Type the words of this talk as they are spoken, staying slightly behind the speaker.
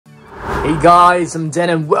Hey guys, I'm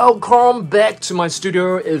Dan and welcome back to my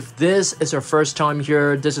studio. If this is your first time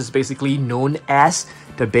here, this is basically known as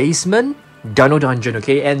the basement Dino Dungeon,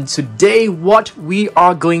 okay? And today what we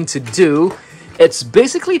are going to do, it's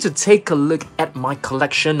basically to take a look at my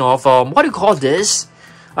collection of, what do you call this?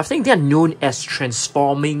 I think they're known as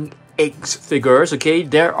transforming eggs figures, okay?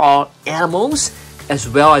 There are animals as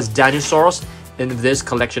well as dinosaurs in this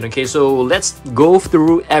collection, okay? So let's go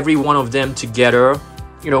through every one of them together,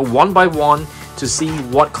 one by one, to see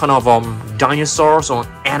what kind of dinosaurs or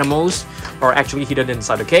animals are actually hidden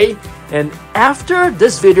inside, okay? And after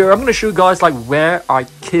this video, I'm gonna show you guys like where I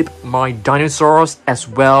keep my dinosaurs as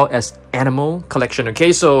well as animal collection,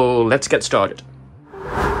 okay? So let's get started.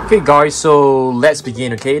 Okay guys, so let's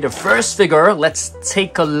begin, okay? The first figure, let's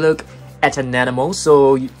take a look at an animal.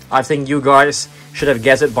 So I think you guys should have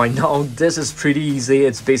guessed it by now. This is pretty easy.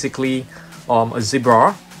 It's basically a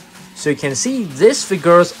zebra. So you can see these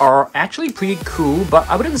figures are actually pretty cool, but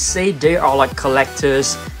I wouldn't say they are like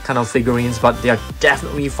collectors kind of figurines, but they are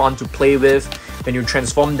definitely fun to play with. When you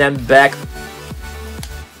transform them back,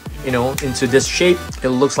 into this shape, it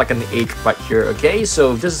looks like an egg right here, okay?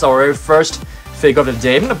 So this is our very first figure of the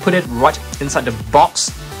day. I'm gonna put it right inside the box.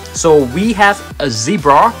 So we have a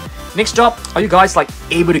zebra. Next up, are you guys like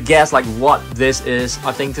able to guess like what this is?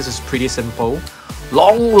 I think this is pretty simple.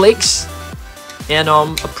 Long legs. And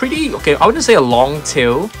a pretty, okay, I wouldn't say a long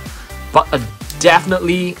tail, but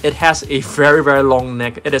definitely it has a very, very long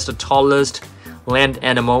neck. It is the tallest land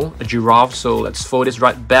animal, a giraffe. So let's fold this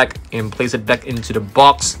right back and place it back into the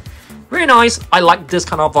box. Very nice. I like this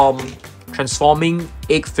kind of transforming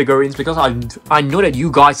egg figurines because I know that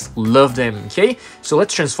you guys love them, okay? So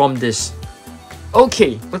let's transform this.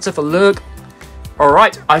 Okay, let's have a look.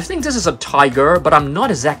 Alright, I think this is a tiger, but I'm not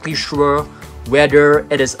exactly sure whether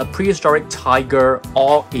it is a prehistoric tiger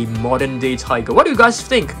or a modern day tiger. What do you guys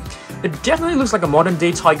think? It definitely looks like a modern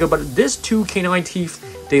day tiger, but these two canine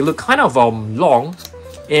teeth, they look kind of long,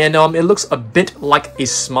 and it looks a bit like a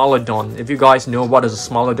smilodon, if you guys know what a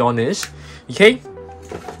smilodon is. Okay,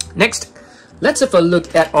 next let's have a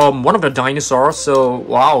look at one of the dinosaurs. So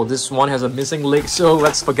wow, this one has a missing leg, so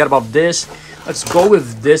let's forget about this. Let's go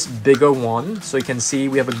with this bigger one. So you can see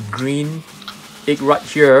we have a green egg right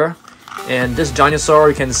here. And this dinosaur,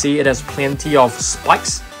 you can see it has plenty of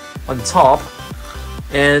spikes on top.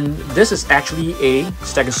 And this is actually a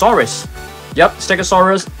Stegosaurus. Yep,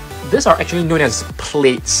 Stegosaurus. These are actually known as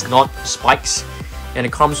plates, not spikes. And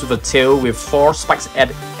it comes with a tail with 4 spikes at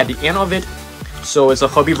the end of it. So it's a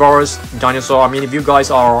herbivorous dinosaur. I mean, if you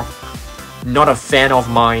guys are not a fan of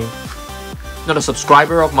not a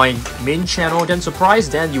subscriber of my main channel, then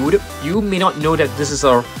surprised, then you may not know that this is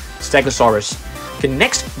a Stegosaurus. Okay,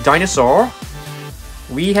 next dinosaur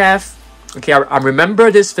we have, okay, I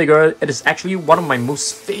remember this figure. It is actually one of my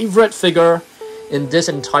most favorite figure in this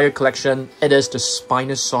entire collection. It is the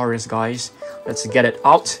Spinosaurus, guys. Let's get it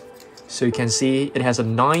out. So you can see it has a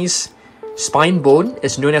nice spine bone.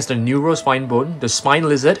 It's known as the neurospine bone, the spine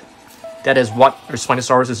lizard. That is what a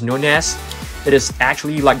Spinosaurus is known as. It is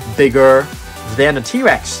actually like bigger than a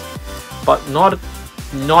T-Rex, but not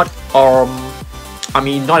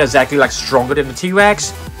exactly like stronger than the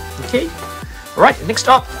T-Rex. Okay, alright, next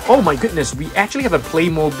up, oh my goodness, we actually have a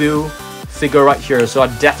Playmobil figure right here, so I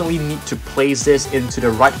definitely need to place this into the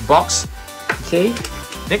right box. Okay,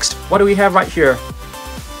 next, what do we have right here?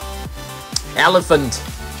 Elephant.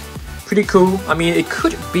 Pretty cool. I mean, it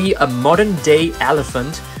could be a modern day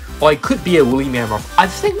elephant, or it could be a woolly mammoth. I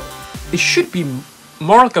think it should be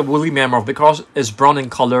more like a woolly mammoth because it's brown in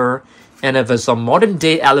color. And if it's a modern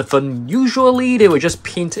day elephant, usually they would just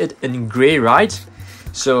paint it in gray, right?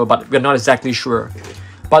 So, but we're not exactly sure.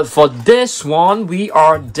 But for this one, we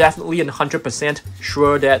are definitely 100%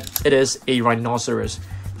 sure that it is a rhinoceros.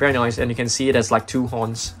 Very nice, and you can see it has like 2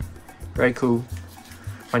 horns. Very cool.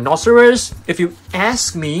 Rhinoceros, if you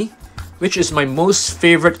ask me which is my most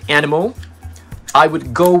favorite animal, I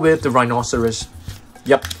would go with the rhinoceros.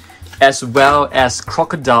 Yep, as well as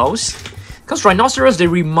crocodiles. Because rhinoceros, they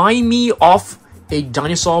remind me of a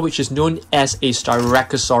dinosaur which is known as a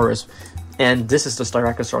Styracosaurus. And this is the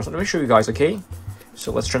Styracosaurus. Let me show you guys, okay?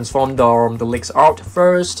 So let's transform the legs out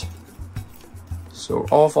first. So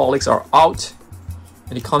all 4 legs are out.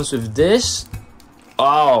 And it comes with this.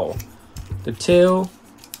 Oh, the tail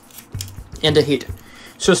and the head.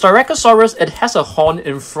 So Styracosaurus, it has a horn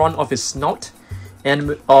in front of its snout.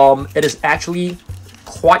 And it is actually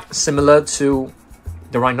quite similar to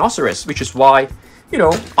the rhinoceros, which is why,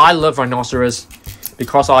 I love rhinoceros,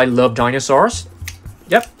 because I love dinosaurs.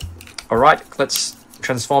 Yep. Alright, let's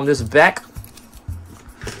transform this back.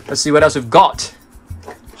 Let's see what else we've got.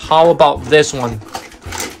 How about this one?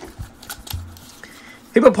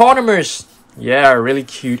 Hippopotamus. Yeah, really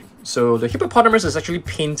cute. So the hippopotamus is actually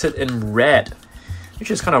painted in red,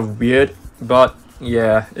 which is kind of weird, but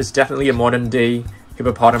yeah, it's definitely a modern day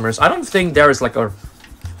hippopotamus. I don't think there is like a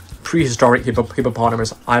prehistoric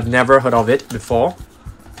hippopotamus. I've never heard of it before.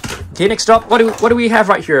 Okay, next up, what do we have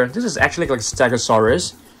right here? This is actually like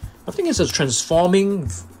Stegosaurus. I think it's a transforming,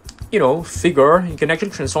 you know, figure. You can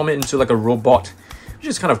actually transform it into like a robot, which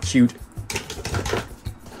is kind of cute.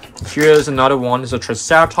 Here's another one. It's a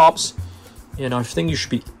Triceratops. And I think you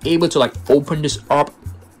should be able to like open this up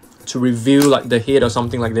to reveal like the head or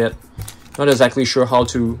something like that. Not exactly sure how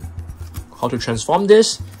to transform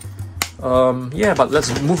this. Yeah, but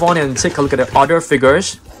let's move on and take a look at the other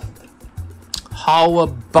figures. How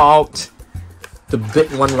about the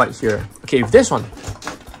big one right here? Okay, this one.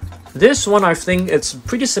 This one, I think it's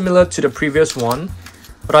pretty similar to the previous one,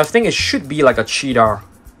 but I think it should be like a cheetah.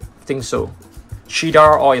 I think so. Cheetah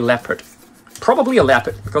or a leopard. Probably a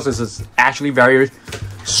leopard because this is actually very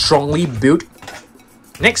strongly built.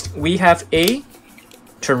 Next, we have a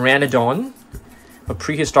pteranodon, a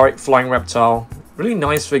prehistoric flying reptile. Really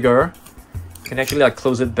nice figure. You can actually like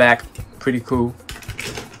close it back. Pretty cool.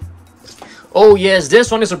 Oh yes,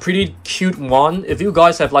 this one is a pretty cute one. If you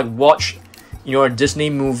guys have like watched your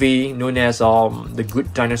Disney movie known as The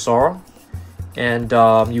Good Dinosaur, and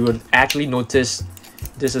you would actually notice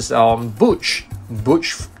this is Butch,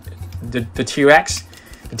 the T-Rex.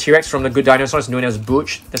 The T-Rex from The Good Dinosaur is known as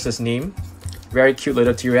Butch. That's his name. Very cute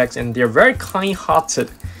little T-Rex, and they're very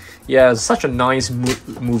kind-hearted. Yeah, it's such a nice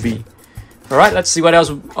movie. All right, let's see what else.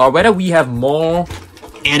 Whether we have more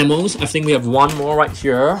animals. I think we have one more right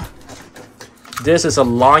here. This is a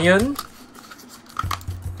lion.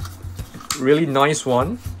 Really nice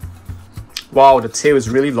one. Wow, the tail is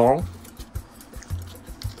really long.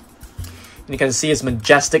 And you can see its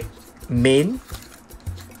majestic mane.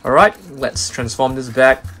 Alright, let's transform this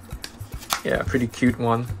back. Yeah, pretty cute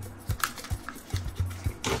one.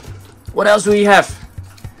 What else do we have?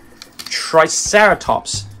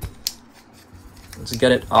 Triceratops. Let's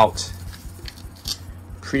get it out.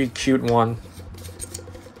 Pretty cute one.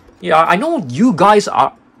 Yeah, I know you guys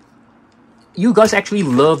actually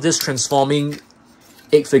love this transforming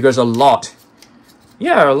egg figures a lot.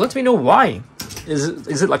 Yeah, let me know why. Is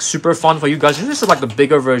it like super fun for you guys? This is like the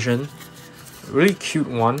bigger version. Really cute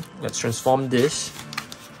one. Let's transform this.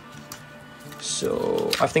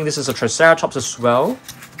 So I think this is a Triceratops as well.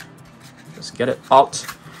 Let's get it out.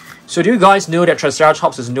 So do you guys know that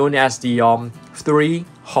Triceratops is known as the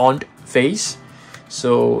three-horned face?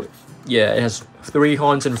 So yeah, it has 3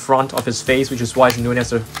 horns in front of his face, which is why it's known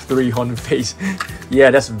as a 3-horned face. Yeah,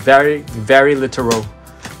 that's very, very literal.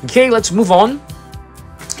 Okay, let's move on.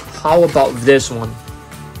 How about this one?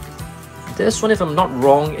 This one, if I'm not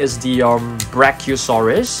wrong, is the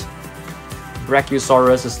Brachiosaurus.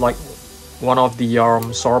 Brachiosaurus is like one of the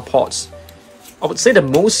sauropods. I would say the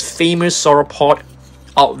most famous sauropod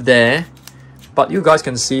out there, but you guys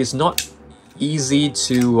can see it's not easy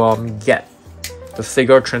to get the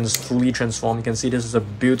figure fully transformed. You can see this is a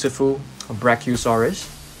beautiful Brachiosaurus.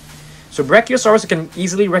 So Brachiosaurus, you can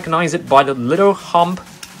easily recognize it by the little hump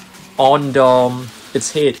on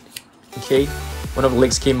its head. Okay, one of the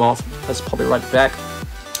legs came off. Let's pop it right back.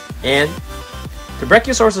 And the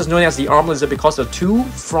Brachiosaurus is known as the arm lizard because the 2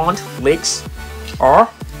 front legs are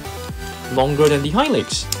longer than the hind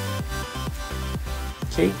legs.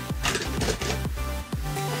 Okay.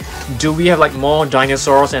 Do we have like more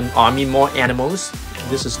dinosaurs and more animals?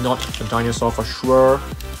 This is not a dinosaur for sure.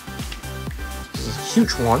 This is a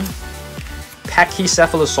huge one.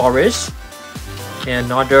 Pachycephalosaurus.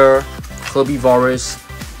 Another herbivorous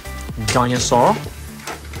dinosaur.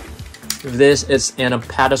 This is an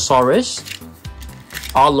Apatosaurus.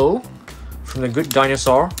 Arlo from The Good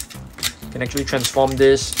Dinosaur. You can actually transform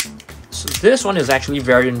this. So this one is actually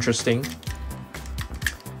very interesting.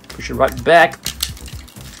 Push it right back.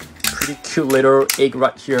 Pretty cute little egg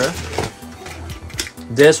right here.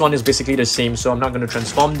 This one is basically the same, so I'm not going to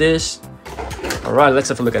transform this. Alright, let's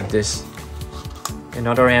have a look at this.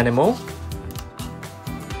 Another animal.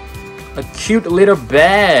 A cute little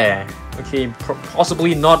bear. Okay,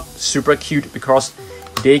 possibly not super cute because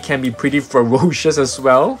they can be pretty ferocious as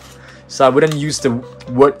well. So I wouldn't use the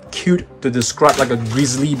word cute to describe like a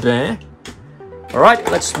grizzly bear.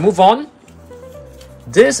 Alright, let's move on.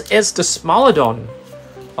 This is the Smilodon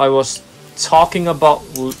I was talking about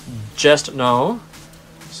just now.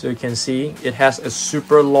 So you can see it has a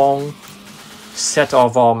super long set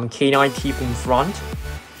of canine teeth in front.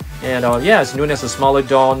 And yeah, it's known as a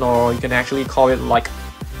Smilodon, or you can actually call it like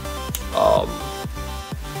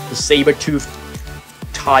the saber-toothed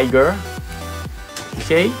tiger.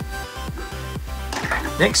 Okay.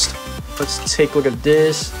 Next, let's take a look at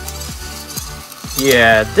this.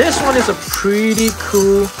 Yeah, this one is a pretty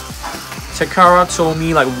cool. Takara told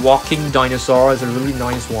me like walking dinosaur is a really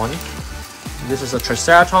nice one. This is a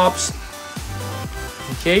Triceratops.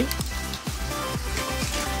 Okay.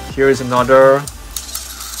 Here is another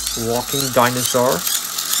walking dinosaur.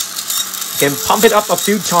 You can pump it up a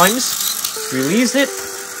few times, release it,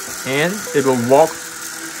 and it will walk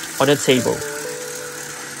on a table.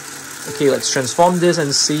 Okay, let's transform this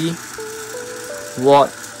and see what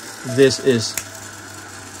this is.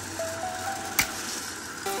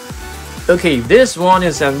 Okay, this one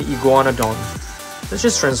is an iguanodon. Let's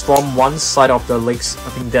just transform one side of the legs. I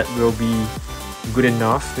think that will be good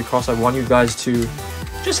enough because I want you guys to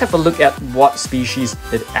just have a look at what species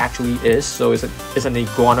it actually is. So it's an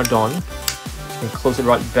iguanodon. And close it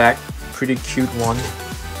right back. Pretty cute one.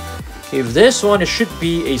 Okay, this one, it should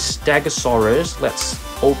be a Stegosaurus. Let's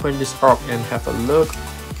open this up and have a look.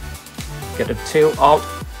 Get the tail out.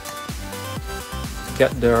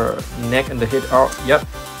 Get the neck and the head out. Yep.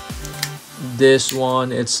 This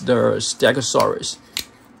one, it's the Stegosaurus.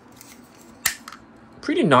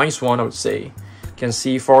 Pretty nice one, I would say. You can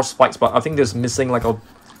see 4 spikes, but I think there's missing like a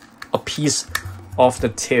piece of the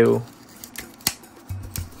tail.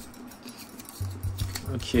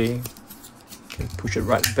 Okay, can push it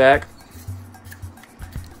right back.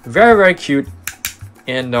 Very, very cute,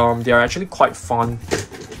 and they are actually quite fun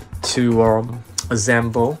to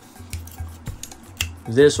assemble.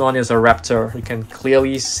 This one is a raptor. You can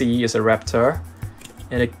clearly see it's a raptor,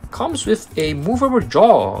 and it comes with a movable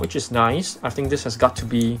jaw, which is nice. I think this has got to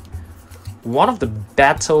be one of the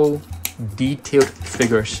battle detailed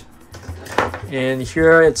figures. And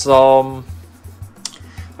here it's I'm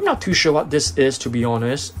not too sure what this is, to be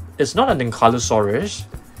honest. It's not an Ankylosaurus,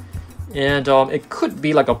 and it could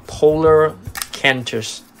be like a polar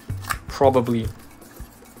cantus, probably.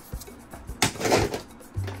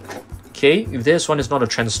 Okay, this one is not a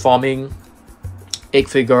transforming egg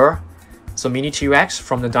figure. It's a mini T-Rex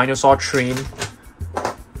from the Dinosaur train.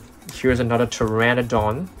 Here's another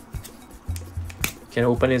Pteranodon. You can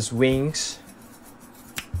open its wings.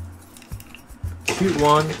 Cute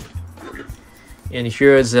one. And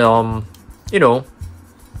here's you know,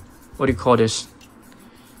 what do you call this?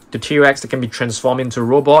 The T-Rex that can be transformed into a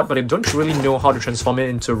robot, but I don't really know how to transform it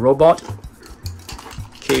into a robot.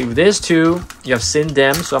 Okay, with these two, you have seen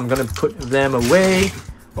them, so I'm gonna put them away.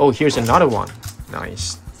 Oh, here's another one.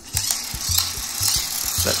 Nice.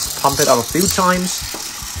 Let's pump it out a few times.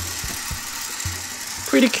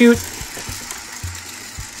 Pretty cute.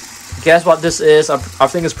 Guess what this is? I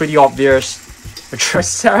think it's pretty obvious. A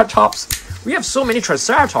Triceratops. We have so many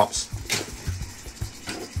Triceratops.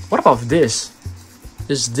 What about this?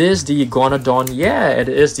 Is this the iguanodon? Yeah, it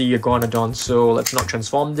is the iguanodon. So let's not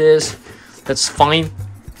transform this. Let's find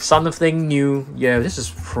something new. Yeah, this is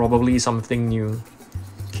probably something new.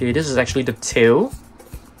 Okay, this is actually the tail.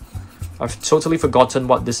 I've totally forgotten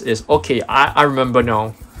what this is. Okay, I remember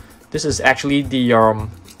now. This is actually the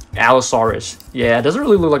Allosaurus. Yeah, it doesn't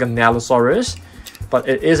really look like an Allosaurus, but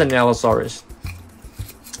it is an Allosaurus.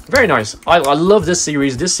 Very nice. I love this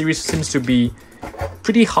series. This series seems to be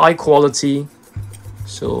pretty high quality.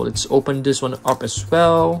 So let's open this one up as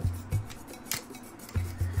well.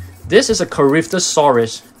 This is a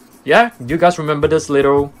Coryphosaurus. Yeah, do you guys remember this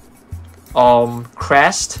little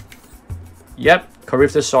crest? Yep,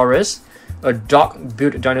 Coryphosaurus. A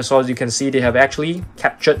dog-built dinosaur. As you can see, they have actually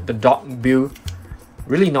captured the dog build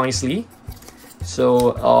really nicely.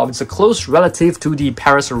 So it's a close relative to the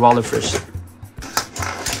Parasaurolophus.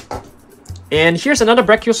 And here's another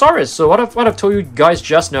Brachiosaurus. So what I've told you guys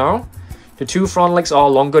just now, the two front legs are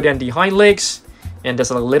longer than the hind legs, and there's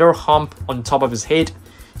a little hump on top of his head,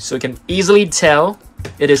 so you can easily tell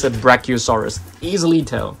it is a Brachiosaurus. Easily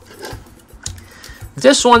tell.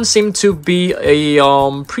 This one seemed to be a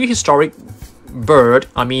prehistoric bird.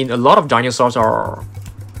 I mean, a lot of dinosaurs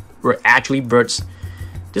were actually birds.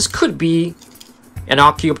 This could be an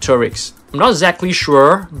Archaeopteryx. I'm not exactly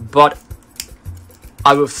sure, but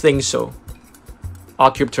I would think so.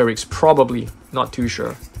 Archaeopteryx, probably. Not too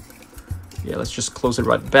sure. Yeah, let's just close it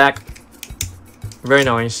right back. Very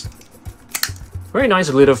nice. Very nice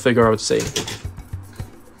little figure, I would say.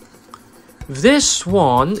 This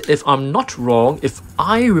one, if I'm not wrong, if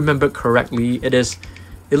I remember correctly, it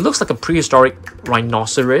looks like a prehistoric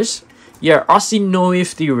rhinoceros. Yeah,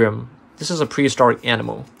 Arsinoitherium. This is a prehistoric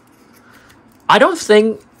animal. I don't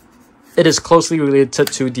think it is closely related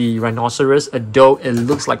to the rhinoceros, although it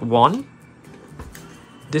looks like one.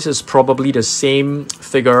 This is probably the same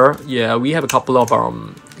figure. Yeah, we have a couple of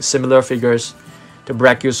similar figures. The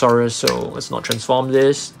Brachiosaurus, so let's not transform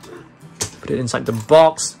this. Put it inside the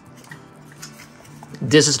box.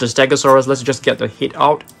 This is the Stegosaurus. Let's just get the head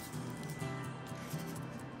out.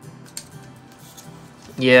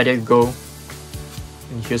 Yeah, there you go.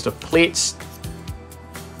 And here's the plates.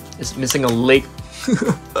 It's missing a leg.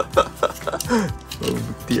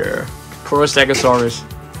 Oh dear. Poor Stegosaurus.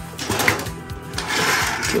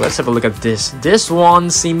 Okay, let's have a look at this. This one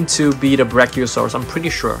seemed to be the Brachiosaurus, I'm pretty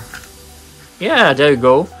sure. Yeah, there you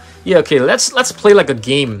go. Yeah, okay, let's play like a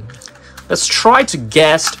game. Let's try to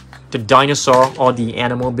guess the dinosaur or the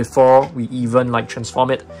animal before we even like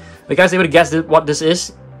transform it. Are you guys able to guess what this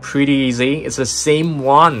is? Pretty easy. It's the same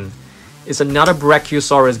one. It's another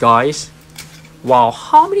Brachiosaurus, guys. Wow,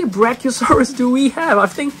 how many Brachiosaurus do we have? I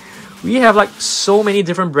think we have like so many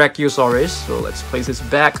different Brachiosaurus. So let's place this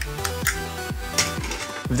back.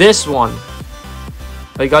 This one.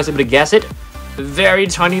 Are you guys able to guess it? Very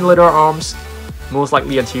tiny little arms. Most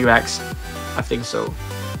likely a T-Rex. I think so.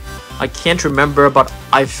 I can't remember, but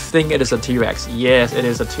I think it is a T-Rex. Yes, it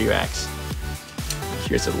is a T-Rex.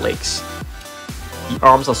 Here's the legs. The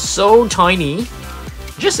arms are so tiny.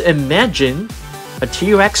 Just imagine a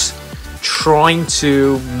T-Rex trying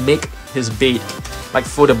to make his bait, like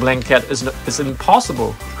for the blanket. It's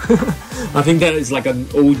impossible. I think that is like an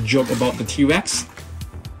old joke about the T-Rex.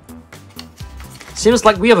 Seems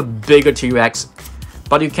like we have a bigger T-Rex,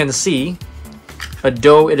 but you can see,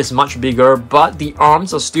 although it is much bigger, but the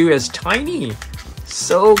arms are still as tiny.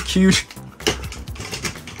 So cute.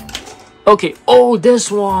 Okay, oh,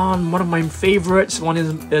 this one of my favorites, one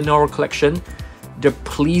in our collection, the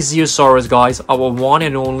Plesiosaurus, guys, our one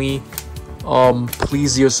and only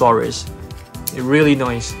Plesiosaurus. Really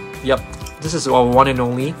nice. Yep, this is our one and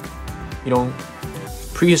only, you know,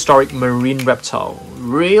 prehistoric marine reptile.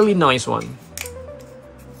 Really nice one.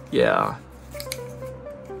 Yeah.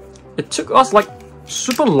 It took us like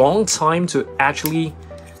super long time to actually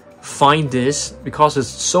find this because it's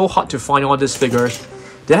so hard to find all these figures.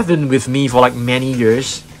 They have been with me for like many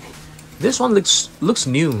years. This one looks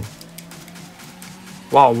new.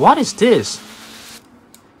 Wow, what is this?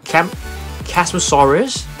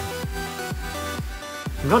 Casmosaurus?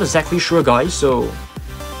 I'm not exactly sure, guys, so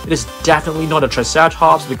it is definitely not a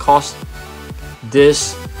Triceratops because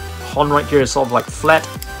this horn right here is sort of like flat.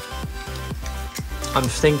 I'm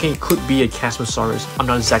thinking it could be a Casmosaurus. I'm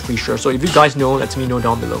not exactly sure. So if you guys know, let me know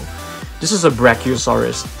down below. This is a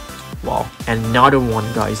Brachiosaurus. Wow, another one,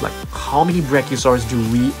 guys. Like, how many Brachiosaurus do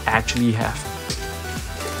we actually have?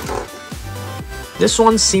 This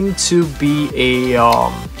one seemed to be a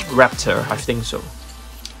raptor. I think so.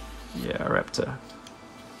 Yeah, raptor.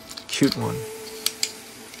 Cute one.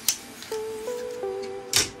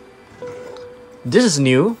 This is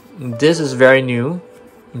new. This is very new.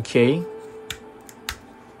 Okay.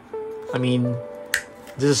 I mean,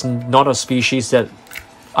 this is not a species that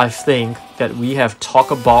I think that we have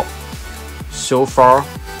talked about so far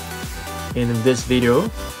in this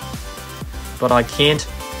video, but I'm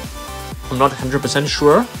not 100%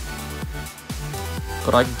 sure,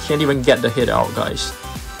 but I can't even get the head out, guys.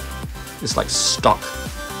 It's like stuck.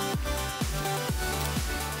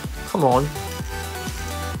 Come on.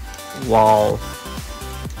 Wow.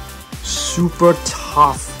 Super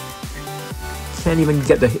tough. Can't even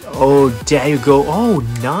get the hit. Oh, there you go. Oh,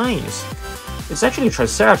 nice. It's actually a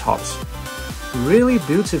Triceratops. Really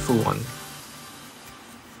beautiful one.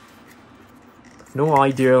 No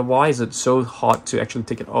idea why is it so hard to actually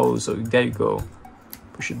take it. Oh, so there you go.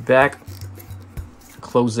 Push it back.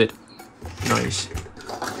 Close it. Nice.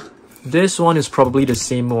 This one is probably the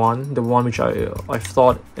same one. The one which I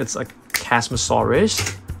thought it's a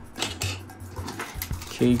Casmosaurus.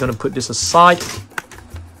 Okay, gonna put this aside.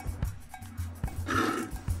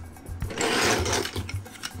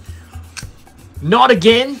 Not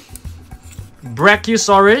again!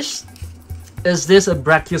 Brachiosaurus. Is this a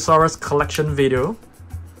Brachiosaurus collection video?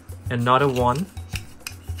 Another one.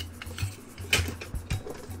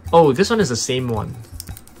 Oh, this one is the same one.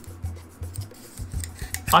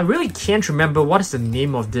 I really can't remember what is the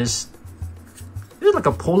name of this. Is it like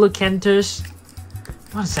a Polacanthus?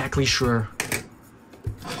 Not exactly sure.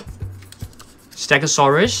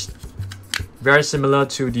 Stegosaurus. Very similar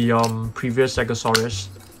to the previous Stegosaurus.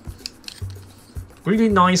 Really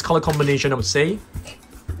nice color combination, I would say.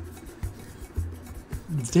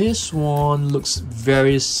 This one looks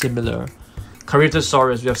very similar.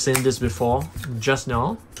 Triceratops, we have seen this before, just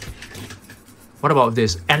now. What about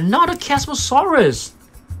this? Another Casmosaurus!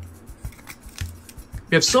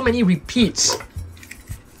 We have so many repeats.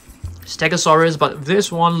 Stegosaurus, but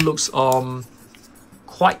this one looks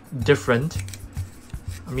quite different.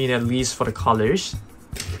 I mean, at least for the colors.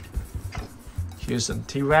 Here's some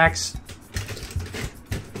T-Rex.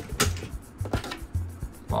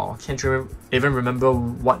 Wow, I can't even remember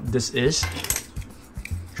what this is.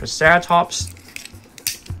 Triceratops.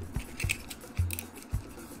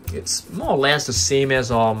 It's more or less the same as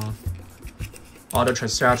other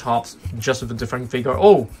Triceratops, just with a different figure.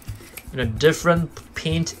 Oh, and a different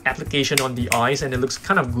paint application on the eyes, and it looks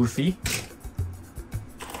kind of goofy.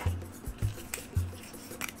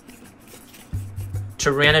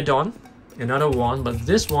 Pteranodon, another one, but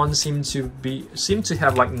this one seemed to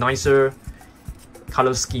have like nicer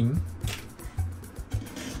color scheme.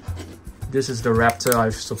 This is the raptor, I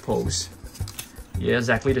suppose. Yeah,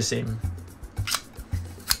 exactly the same.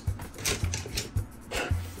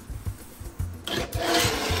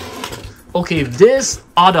 Okay, these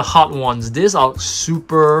are the hot ones. These are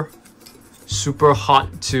super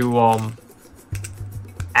hot to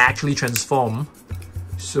actually transform.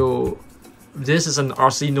 So this is an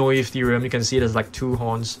Arsinoitherium. You can see there's like 2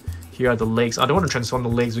 horns. Here are the legs. I don't want to transform the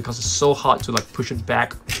legs because it's so hard to like push it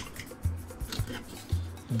back.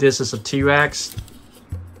 This is a T-Rex,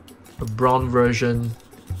 a brown version.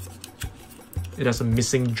 It has a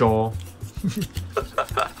missing jaw.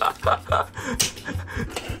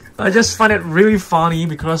 I just find it really funny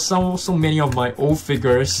because so many of my old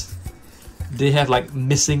figures, they have like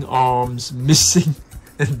missing arms, missing,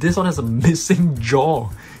 and this one has a missing jaw.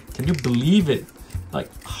 Can you believe it? Like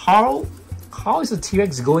how is the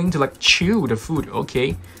T-Rex going to like chew the food?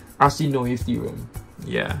 Okay, Arsinoitherium.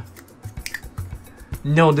 Yeah.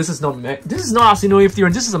 No, this is not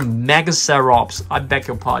Arsinoitherium. This is a Megacerops. I beg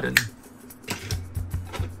your pardon.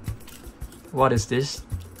 What is this?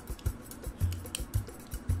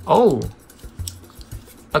 Oh,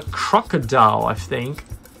 a crocodile, I think.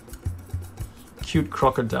 Cute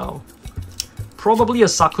crocodile. Probably a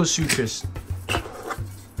Sarcosuchus.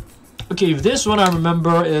 Okay, this one I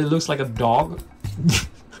remember, it looks like a dog.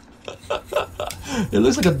 It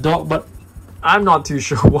looks like a dog, but I'm not too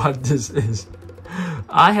sure what this is.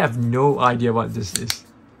 I have no idea what this is.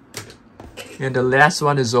 And the last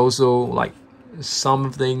one is also like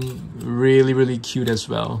something really cute as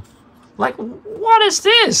well. Like, what is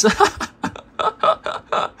this?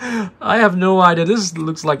 I have no idea. This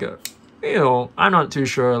looks like a, you know, I'm not too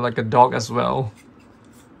sure, like a dog as well.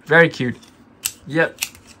 Very cute. Yep.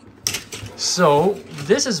 So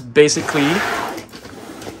this is basically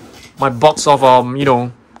my box of you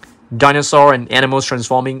know, dinosaur and animals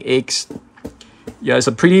transforming eggs. Yeah, it's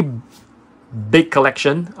a pretty big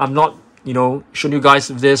collection. I'm not, you know, showing you guys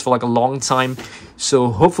this for like a long time. So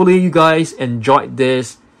hopefully you guys enjoyed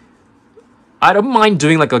this. I don't mind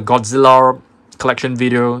doing like a Godzilla collection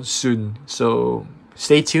video soon. So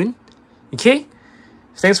stay tuned. Okay?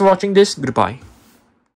 Thanks for watching this. Goodbye.